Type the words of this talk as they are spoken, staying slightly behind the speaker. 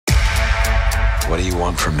What do you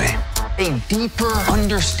want from me? A deeper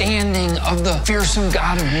understanding of the fearsome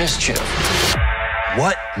god of mischief.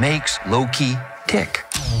 What makes Loki tick?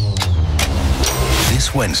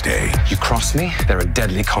 This Wednesday. You cross me, there are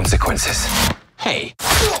deadly consequences. Hey.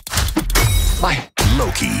 Bye.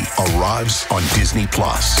 Loki arrives on Disney+.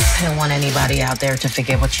 I don't want anybody out there to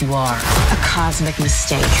forget what you are. A cosmic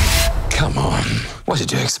mistake. Come on, what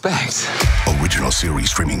did you expect? Original series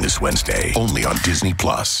streaming this Wednesday, only on Disney+.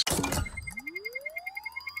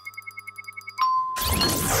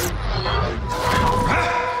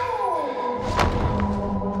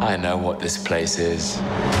 I know what this place is.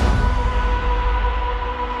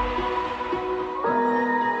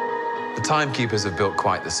 The timekeepers have built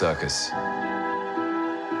quite the circus.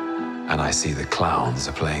 And I see the clowns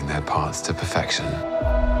are playing their parts to perfection.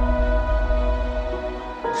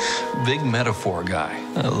 Big metaphor guy.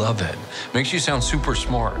 I love it. Makes you sound super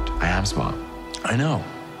smart. I am smart. I know.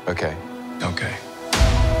 Okay. Okay.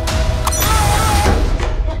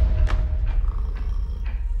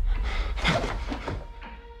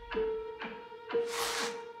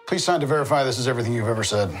 Please sign to verify this is everything you've ever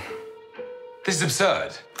said. This is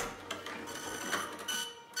absurd.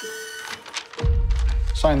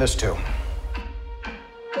 Sign this too.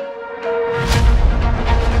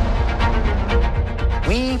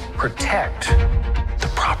 We protect the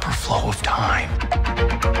proper flow of time.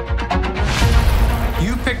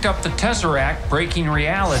 You picked up the Tesseract, breaking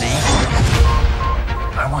reality.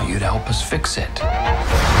 I want you to help us fix it.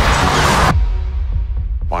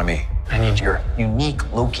 Why me? I need your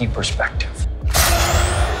unique Loki perspective.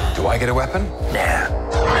 Do I get a weapon? Nah.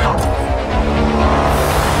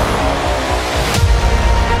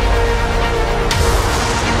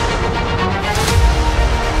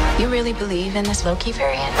 You really believe in this Loki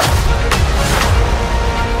variant?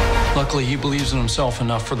 Luckily, he believes in himself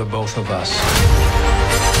enough for the both of us.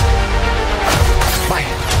 Bye.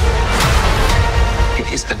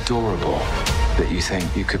 It is adorable that you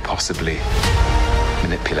think you could possibly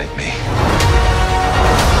manipulate me.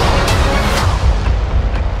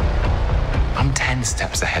 I'm 10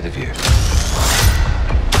 steps ahead of you.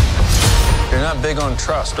 You're not big on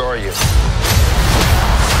trust, are you?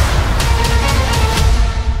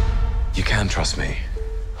 You can trust me.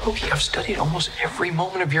 Loki, I've studied almost every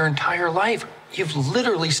moment of your entire life. You've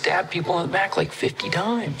literally stabbed people in the back like 50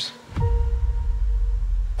 times.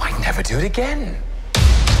 Why never do it again?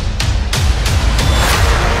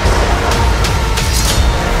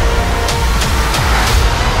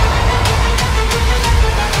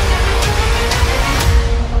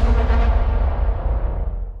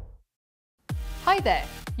 Hi there.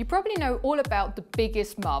 You probably know all about the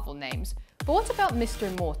biggest Marvel names. But what about Mr.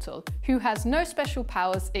 Immortal, who has no special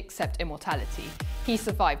powers except immortality? He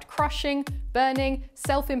survived crushing, burning,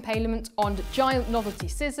 self-impalement on giant novelty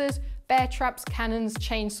scissors, bear traps, cannons,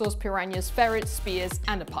 chainsaws, piranhas, ferrets, spears,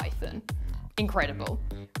 and a python. Incredible.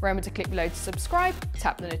 Remember to click below to subscribe,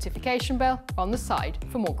 tap the notification bell on the side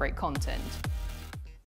for more great content.